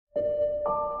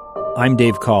I'm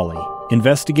Dave Cawley,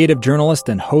 investigative journalist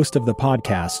and host of the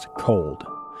podcast Cold.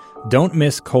 Don't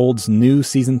miss Cold's new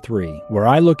Season 3, where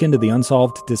I look into the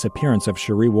unsolved disappearance of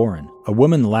Sheree Warren, a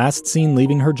woman last seen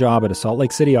leaving her job at a Salt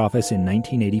Lake City office in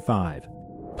 1985.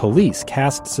 Police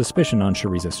cast suspicion on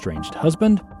Sheree's estranged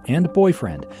husband and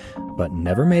boyfriend, but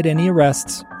never made any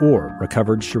arrests or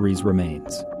recovered Sheree's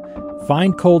remains.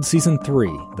 Find Cold Season 3,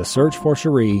 The Search for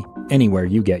Sheree, anywhere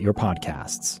you get your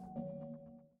podcasts.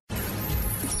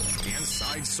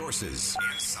 Inside Sources.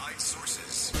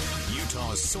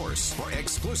 Utah's source for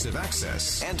exclusive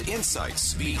access and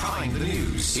insights behind the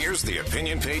news. Here's the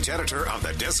opinion page editor of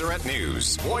the Deseret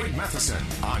News, Boyd Matheson,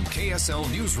 on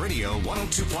KSL News Radio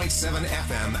 102.7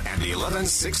 FM and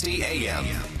 1160 AM.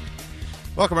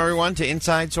 Welcome, everyone, to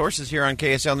Inside Sources here on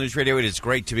KSL News Radio. It is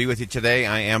great to be with you today.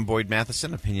 I am Boyd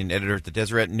Matheson, opinion editor at the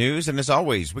Deseret News. And as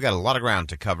always, we got a lot of ground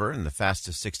to cover in the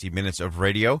fastest 60 minutes of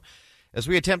radio as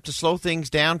we attempt to slow things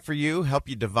down for you, help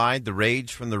you divide the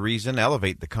rage from the reason,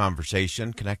 elevate the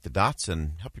conversation, connect the dots,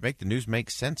 and help you make the news make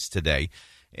sense today.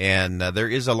 And there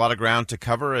is a lot of ground to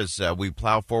cover as we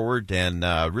plow forward, and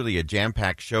really a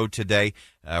jam-packed show today.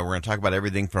 We're going to talk about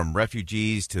everything from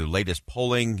refugees to latest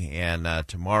polling and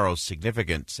tomorrow's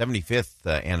significant 75th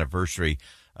anniversary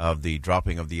of the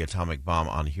dropping of the atomic bomb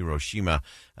on Hiroshima.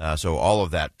 So all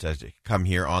of that come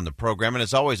here on the program. And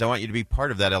as always, I want you to be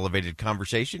part of that elevated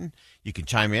conversation. You can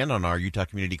chime in on our Utah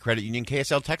Community Credit Union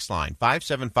KSL text line,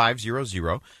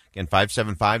 57500. Again,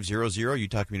 57500,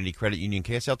 Utah Community Credit Union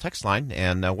KSL text line,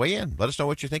 and weigh in. Let us know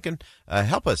what you're thinking.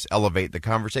 Help us elevate the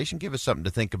conversation. Give us something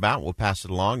to think about. We'll pass it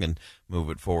along and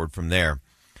move it forward from there.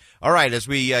 All right, as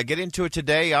we get into it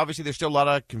today, obviously there's still a lot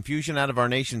of confusion out of our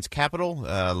nation's capital,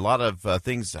 a lot of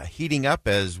things heating up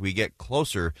as we get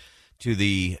closer to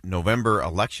the November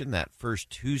election, that first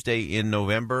Tuesday in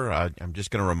November. I'm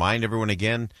just going to remind everyone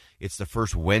again, it's the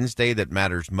first Wednesday that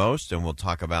matters most, and we'll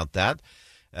talk about that.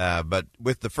 But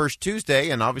with the first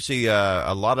Tuesday, and obviously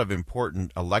a lot of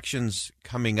important elections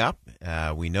coming up,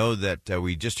 we know that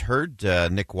we just heard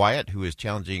Nick Wyatt, who is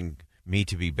challenging me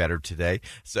to be better today.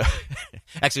 So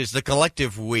actually, it's the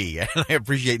collective we. And I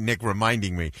appreciate Nick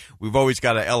reminding me. We've always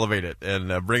got to elevate it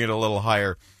and bring it a little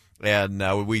higher. And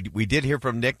we did hear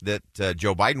from Nick that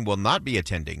Joe Biden will not be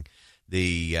attending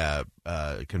the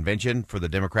convention for the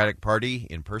Democratic Party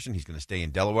in person. He's going to stay in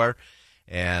Delaware.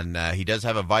 And he does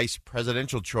have a vice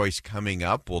presidential choice coming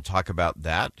up. We'll talk about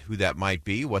that, who that might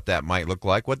be, what that might look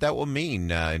like, what that will mean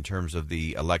in terms of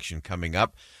the election coming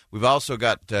up. We've also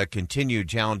got continued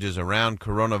challenges around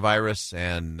coronavirus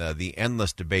and the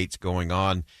endless debates going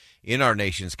on in our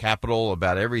nation's capital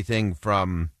about everything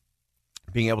from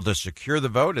being able to secure the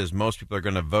vote, as most people are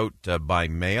going to vote by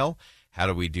mail. How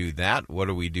do we do that? What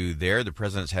do we do there? The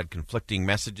president's had conflicting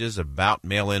messages about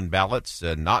mail-in ballots,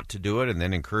 not to do it, and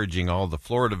then encouraging all the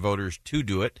Florida voters to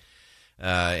do it.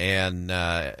 And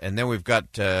then we've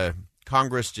got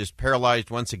Congress just paralyzed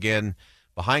once again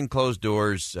behind closed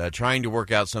doors, trying to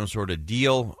work out some sort of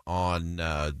deal on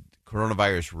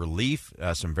coronavirus relief,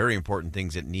 some very important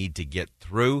things that need to get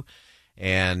through.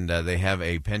 And they have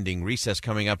a pending recess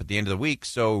coming up at the end of the week.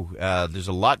 So there's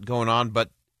a lot going on. But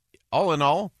all in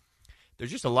all,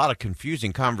 there's just a lot of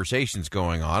confusing conversations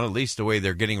going on, at least the way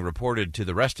they're getting reported to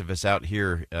the rest of us out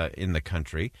here in the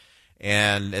country.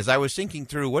 And as I was thinking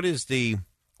through, what is the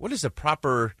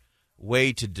proper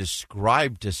way to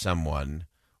describe to someone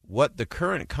what the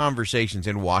current conversations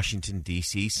in Washington,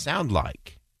 D.C. sound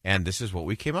like? And this is what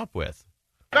we came up with.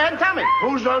 Go ahead and tell me.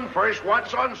 Who's on first?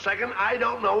 What's on second? I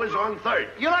don't know. Is on third.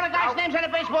 You know the guy's names on the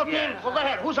baseball team? Yes. Well, go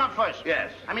ahead. Who's on first?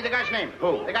 Yes. I mean the guy's name.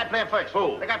 Who? The guy playing first.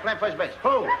 Who? The guy playing first base.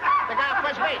 Who? The guy on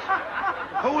first base.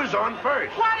 Who is on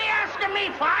first? What are you asking me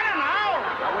for? I don't know.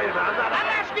 Now, wait a minute.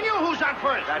 I'm asking you who's on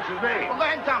first. That's his name. Well, go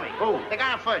ahead and tell me. Who? The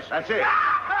guy on first. That's it.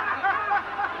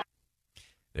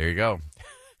 There you go.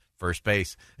 First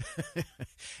base.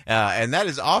 And that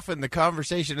is often the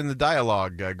conversation and the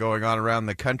dialogue going on around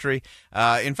the country.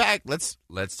 In fact, let's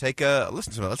take a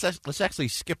listen to it. Let's actually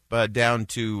skip down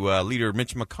to Leader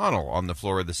Mitch McConnell on the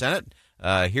floor of the Senate.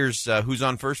 Here's who's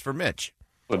on first for Mitch.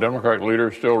 The Democratic leader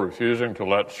is still refusing to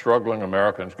let struggling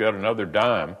Americans get another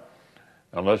dime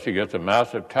unless he gets a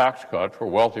massive tax cut for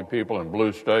wealthy people in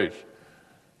blue states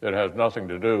that has nothing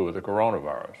to do with the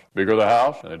coronavirus. Speaker of the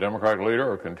House and the Democratic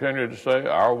leader are continuing to say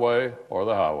our way or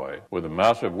the highway, with a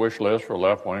massive wish list for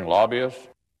left-wing lobbyists.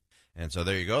 And so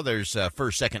there you go. There's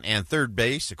first, second, and third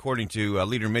base. According to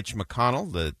Leader Mitch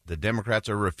McConnell, the Democrats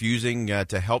are refusing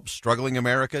to help struggling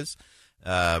Americans,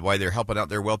 while they're helping out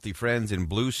their wealthy friends in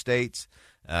blue states.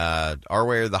 Our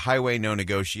way or the highway, no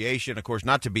negotiation. Of course,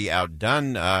 not to be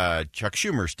outdone, Chuck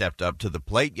Schumer stepped up to the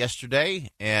plate yesterday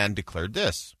and declared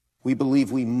this. We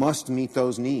believe we must meet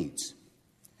those needs,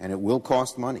 and it will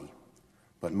cost money.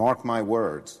 But mark my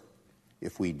words,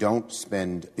 if we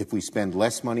spend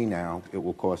less money now, it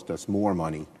will cost us more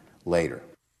money later.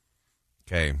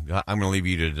 Okay, I'm going to leave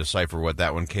you to decipher what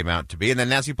that one came out to be. And then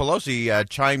Nancy Pelosi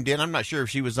chimed in. I'm not sure if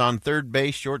she was on third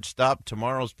base, shortstop,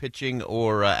 tomorrow's pitching,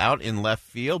 or out in left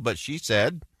field, but she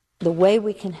said, the way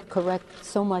we can correct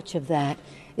so much of that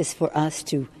is for us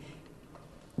to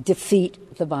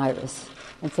defeat the virus.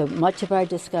 And so much of our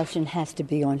discussion has to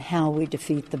be on how we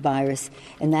defeat the virus,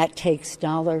 and that takes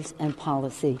dollars and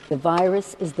policy. The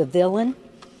virus is the villain.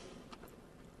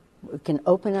 We can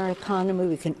open our economy,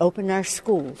 we can open our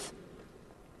schools,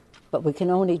 but we can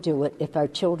only do it if our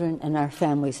children and our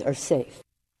families are safe.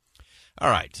 All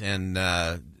right, and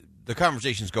the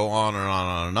conversations go on and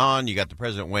on and on. You got the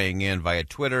president weighing in via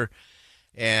Twitter,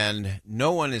 and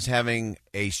no one is having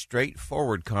a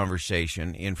straightforward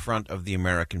conversation in front of the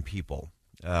American people.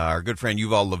 Our good friend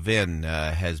Yuval Levin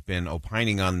has been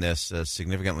opining on this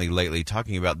significantly lately,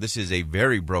 talking about this is a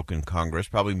very broken Congress,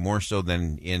 probably more so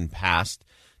than in past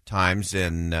times,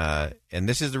 and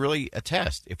this is really a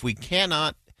test. If we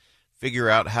cannot figure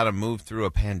out how to move through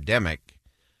a pandemic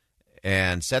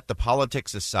and set the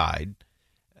politics aside,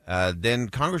 then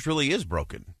Congress really is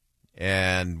broken.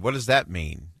 And what does that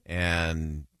mean?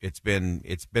 And it's been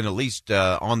at least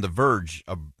on the verge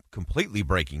of completely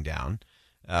breaking down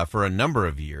for a number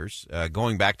of years,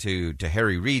 going back to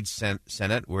Harry Reid's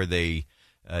Senate, where they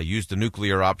used the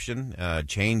nuclear option,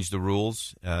 changed the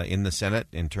rules in the Senate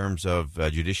in terms of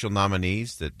judicial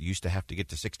nominees that used to have to get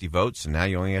to 60 votes, and now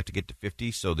you only have to get to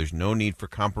 50, so there's no need for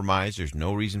compromise. There's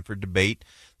no reason for debate.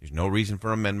 There's no reason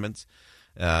for amendments.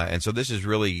 And so this is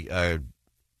really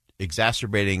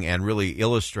exacerbating and really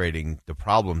illustrating the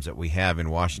problems that we have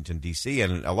in Washington, D.C.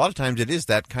 And a lot of times it is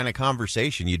that kind of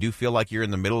conversation. You do feel like you're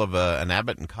in the middle of an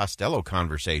Abbott and Costello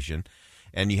conversation,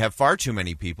 and you have far too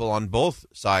many people on both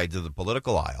sides of the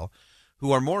political aisle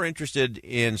who are more interested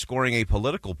in scoring a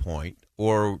political point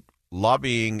or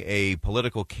lobbying a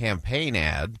political campaign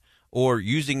ad or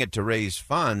using it to raise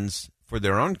funds for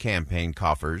their own campaign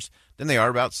coffers than they are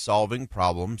about solving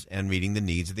problems and meeting the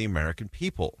needs of the American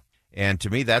people. And to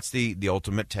me, that's the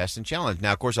ultimate test and challenge.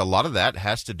 Now, of course, a lot of that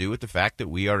has to do with the fact that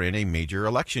we are in a major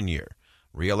election year.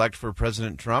 Re-elect for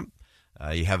President Trump.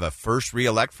 You have a first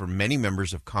re-elect for many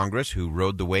members of Congress who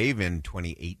rode the wave in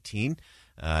 2018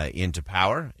 into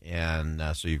power. And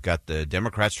so you've got the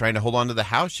Democrats trying to hold on to the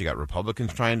House. You got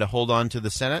Republicans trying to hold on to the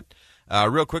Senate.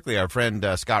 Real quickly, our friend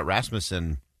Scott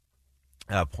Rasmussen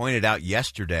pointed out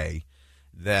yesterday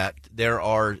that there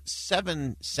are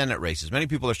 7 Senate races. Many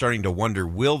people are starting to wonder,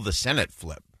 will the Senate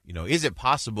flip? You know, is it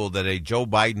possible that a Joe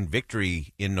Biden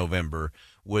victory in November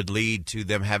would lead to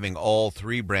them having all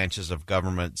 3 branches of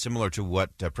government, similar to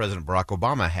what President Barack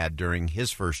Obama had during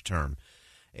his first term?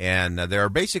 And there are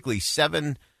basically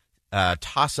 7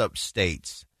 toss-up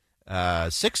states,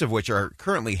 6 of which are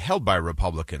currently held by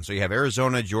Republicans. So you have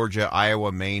Arizona, Georgia,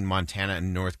 Iowa, Maine, Montana,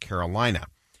 and North Carolina.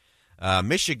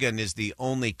 Michigan is the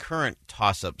only current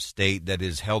toss-up state that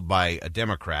is held by a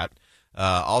Democrat.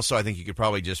 Also, I think you could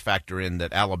probably just factor in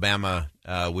that Alabama,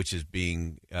 which is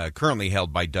being currently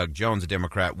held by Doug Jones, a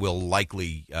Democrat, will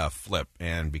likely flip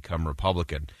and become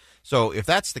Republican. So if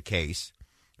that's the case,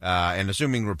 and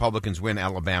assuming Republicans win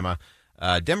Alabama,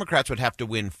 Democrats would have to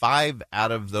win 5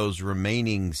 out of those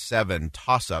remaining 7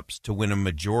 toss-ups to win a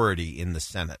majority in the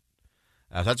Senate.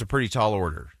 So that's a pretty tall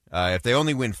order. If they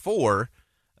only win 4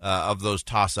 of those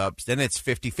toss-ups, then it's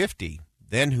 50-50.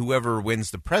 Then whoever wins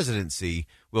the presidency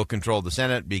will control the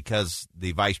Senate because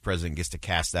the vice president gets to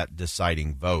cast that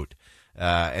deciding vote.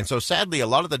 And so sadly, a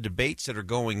lot of the debates that are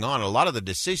going on, a lot of the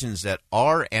decisions that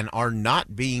are and are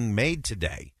not being made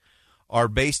today are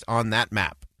based on that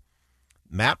map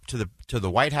to the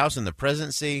White House and the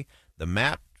presidency, the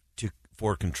map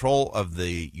for control of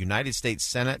the United States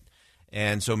Senate.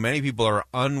 And so many people are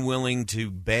unwilling to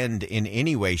bend in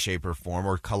any way, shape, or form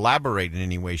or collaborate in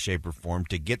any way, shape, or form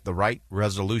to get the right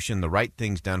resolution, the right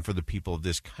things done for the people of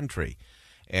this country.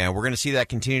 And we're going to see that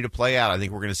continue to play out. I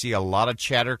think we're going to see a lot of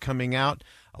chatter coming out,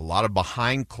 a lot of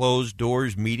behind closed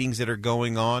doors meetings that are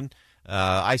going on.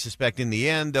 I suspect in the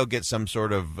end they'll get some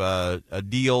sort of a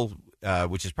deal,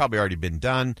 which has probably already been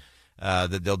done,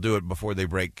 that they'll do it before they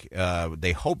break.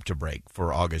 They hope to break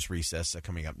for August recess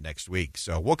coming up next week.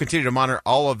 So we'll continue to monitor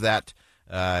all of that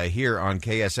here on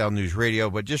KSL News Radio.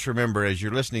 But just remember, as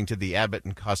you're listening to the Abbott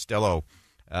and Costello,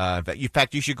 in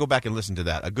fact, you should go back and listen to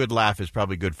that. A good laugh is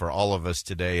probably good for all of us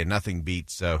today, and nothing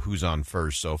beats Who's On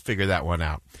First. So figure that one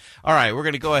out. All right, we're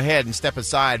going to go ahead and step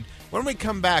aside. When we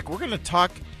come back, we're going to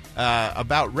talk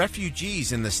about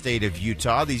refugees in the state of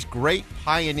Utah, these great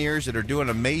pioneers that are doing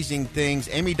amazing things.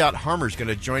 Amy Harmer is going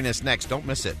to join us next. Don't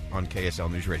miss it on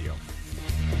KSL News Radio.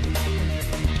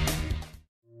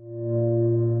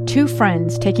 Two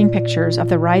friends taking pictures of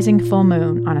the rising full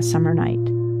moon on a summer night.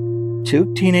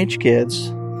 Two teenage kids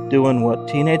doing what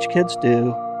teenage kids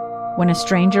do. When a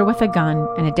stranger with a gun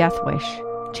and a death wish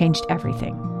changed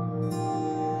everything.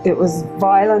 It was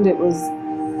violent, it was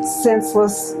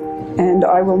senseless, and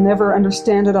I will never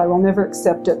understand it, I will never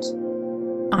accept it.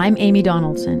 I'm Amy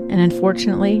Donaldson, and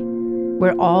unfortunately,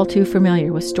 we're all too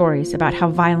familiar with stories about how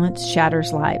violence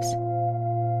shatters lives.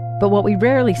 But what we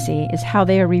rarely see is how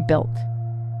they are rebuilt.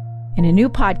 In a new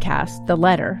podcast, The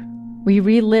Letter, we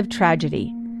relive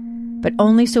tragedy, but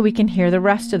only so we can hear the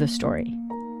rest of the story.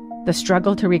 The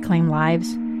struggle to reclaim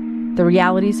lives, the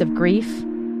realities of grief,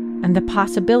 and the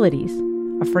possibilities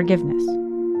of forgiveness.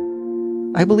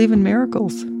 I believe in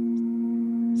miracles.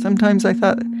 Sometimes I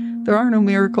thought, there are no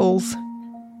miracles.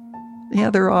 Yeah,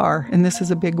 there are, and this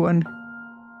is a big one.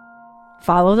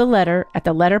 Follow The Letter at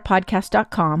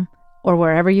theletterpodcast.com or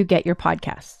wherever you get your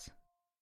podcasts.